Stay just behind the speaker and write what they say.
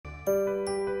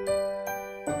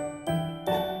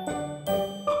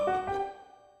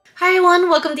everyone,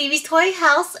 welcome to Evie's Toy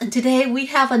House, and today we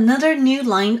have another new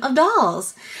line of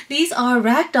dolls. These are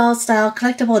ragdoll style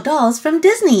collectible dolls from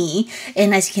Disney,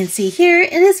 and as you can see here,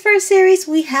 in this first series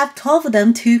we have 12 of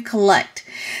them to collect.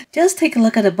 Just take a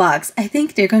look at the box. I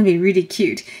think they're going to be really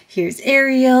cute. Here's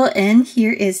Ariel and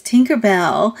here is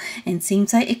Tinkerbell, and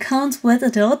seems like it comes with a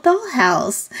little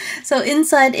dollhouse. So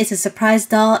inside is a surprise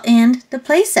doll and the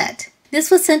playset.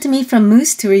 This was sent to me from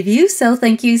Moose to review, so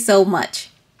thank you so much.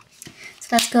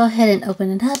 Let's go ahead and open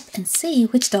it up and see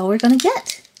which doll we're going to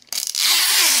get.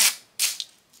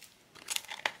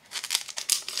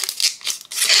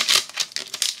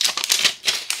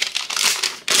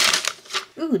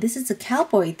 Ooh, this is a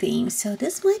cowboy theme, so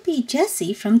this might be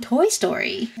Jessie from Toy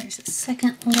Story. There's a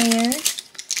second layer.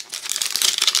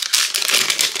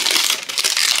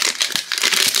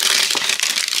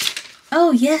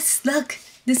 Oh yes, look,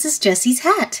 this is Jessie's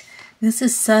hat. This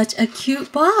is such a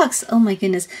cute box. Oh my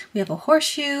goodness. We have a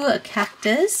horseshoe, a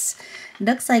cactus.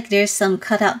 Looks like there's some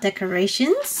cutout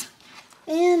decorations.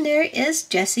 And there is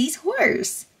Jessie's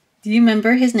horse. Do you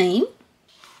remember his name?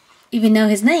 If you know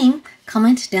his name,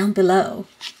 comment down below.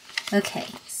 Okay,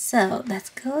 so let's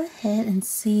go ahead and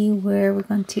see where we're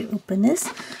going to open this.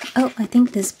 Oh, I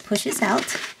think this pushes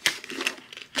out.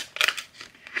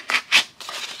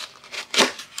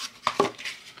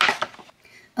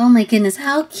 Oh my goodness,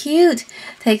 how cute!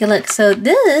 Take a look. So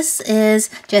this is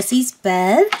Jessie's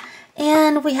bed,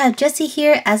 and we have Jessie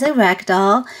here as a rag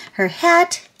doll, her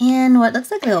hat, and what looks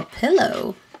like a little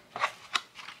pillow.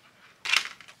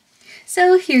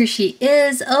 So here she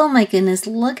is. Oh my goodness,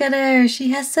 look at her.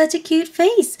 She has such a cute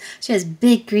face. She has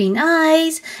big green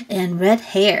eyes and red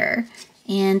hair.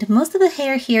 And most of the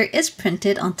hair here is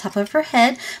printed on top of her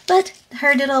head, but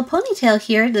her little ponytail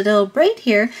here, the little braid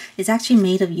here, is actually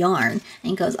made of yarn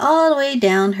and goes all the way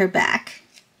down her back.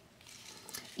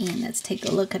 And let's take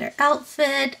a look at her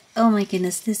outfit. Oh my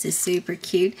goodness, this is super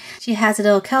cute. She has a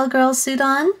little cowgirl suit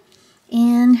on,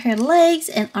 and her legs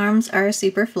and arms are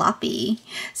super floppy.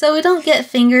 So we don't get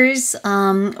fingers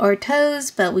or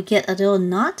toes, but we get a little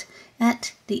knot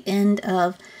at the end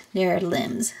of their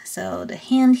limbs. So the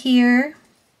hand here,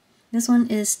 this one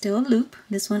is still a loop,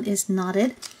 this one is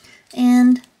knotted,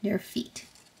 and their feet.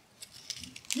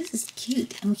 This is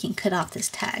cute, and we can cut off this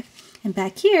tag. And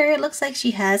back here, it looks like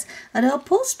she has a little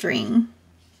pull string,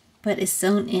 but it's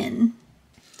sewn in.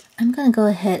 I'm gonna go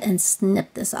ahead and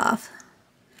snip this off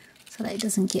so that it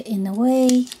doesn't get in the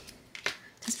way,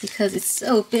 just because it's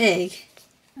so big.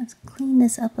 Let's clean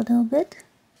this up a little bit.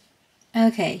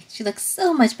 Okay, she looks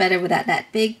so much better without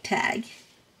that big tag.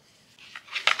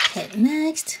 Okay,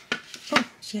 next. Oh,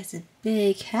 she has a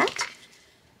big hat.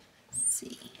 Let's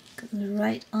see, goes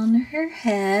right on her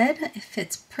head. It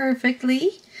fits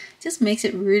perfectly. Just makes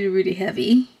it really, really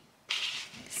heavy.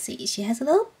 Let's see, she has a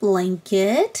little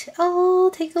blanket.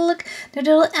 Oh, take a look. There are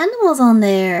little animals on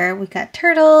there. We got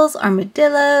turtles,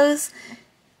 armadillos.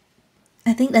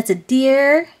 I think that's a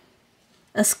deer,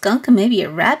 a skunk, and maybe a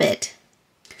rabbit.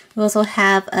 We also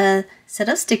have a set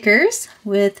of stickers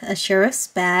with a sheriff's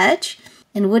badge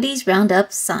and Woody's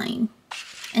Roundup sign.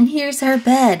 And here's her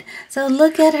bed. So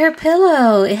look at her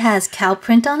pillow. It has cow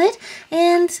print on it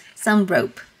and some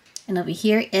rope. And over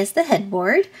here is the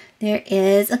headboard. There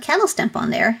is a cattle stamp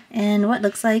on there and what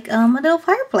looks like a little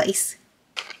fireplace.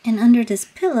 And under this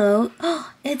pillow,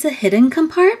 oh, it's a hidden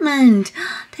compartment.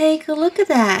 Take a look at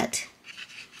that.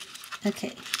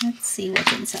 Okay, let's see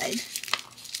what's inside.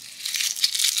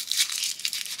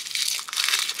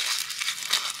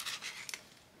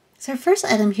 So our first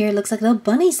item here looks like a little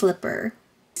bunny slipper.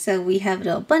 So we have a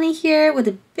little bunny here with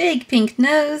a big pink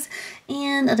nose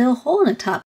and a little hole in the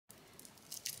top.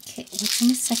 Okay, what's in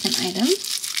the second item?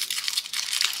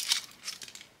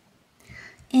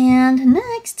 And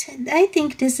next, I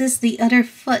think this is the other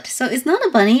foot. So it's not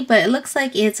a bunny, but it looks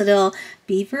like it's a little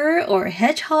beaver or a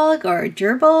hedgehog or a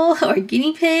gerbil or a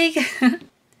guinea pig.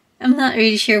 I'm not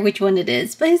really sure which one it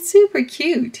is, but it's super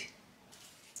cute.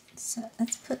 So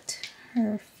let's put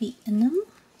her feet in them.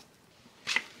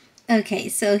 Okay,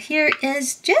 so here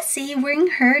is Jessie wearing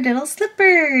her little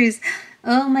slippers.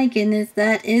 Oh my goodness,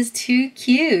 that is too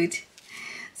cute.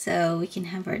 So we can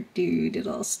have her do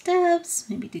little steps,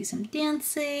 maybe do some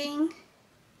dancing.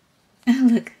 Oh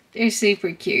look, they're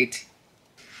super cute.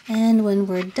 And when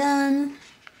we're done,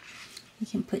 we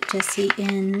can put Jessie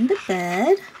in the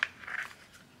bed.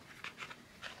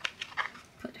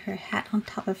 Put her hat on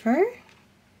top of her.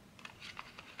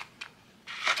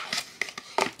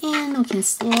 And we can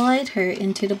slide her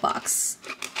into the box.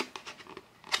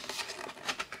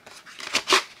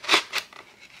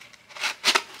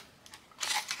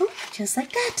 Oh, just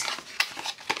like that.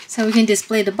 So we can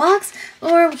display the box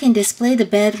or we can display the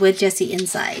bed with Jessie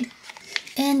inside.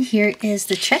 And here is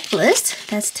the checklist.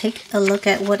 Let's take a look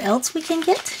at what else we can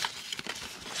get.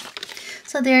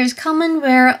 So there's common,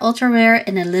 rare, ultra rare,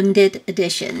 and a limited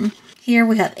edition. Here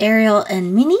we have Ariel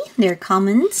and Minnie, they're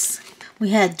commons. We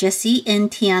have Jessie and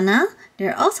Tiana,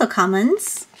 they're also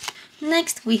commons.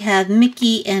 Next we have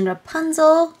Mickey and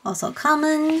Rapunzel, also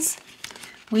commons.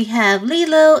 We have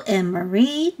Lilo and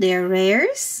Marie, they're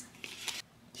rares.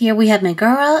 Here we have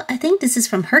Megara, I think this is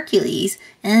from Hercules,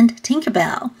 and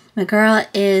Tinkerbell. Megara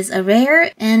is a rare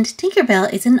and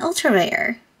Tinkerbell is an ultra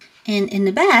rare. And in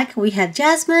the back we have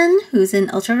Jasmine, who's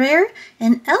an ultra rare,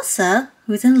 and Elsa,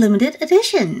 who's in limited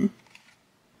edition.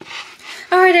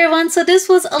 Alright everyone, so this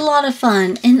was a lot of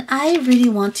fun and I really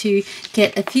want to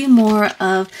get a few more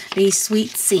of these sweet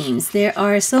seams. There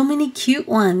are so many cute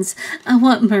ones. I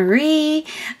want Marie,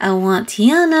 I want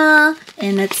Tiana,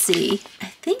 and let's see, I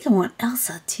think I want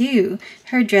Elsa too.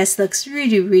 Her dress looks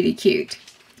really cute.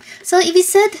 So if you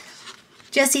said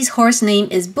Jessie's horse name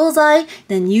is Bullseye,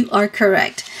 then you are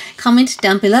correct. Comment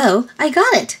down below, I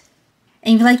got it.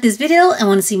 And if you like this video and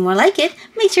want to see more like it,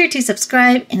 make sure to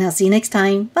subscribe and I'll see you next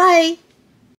time. Bye!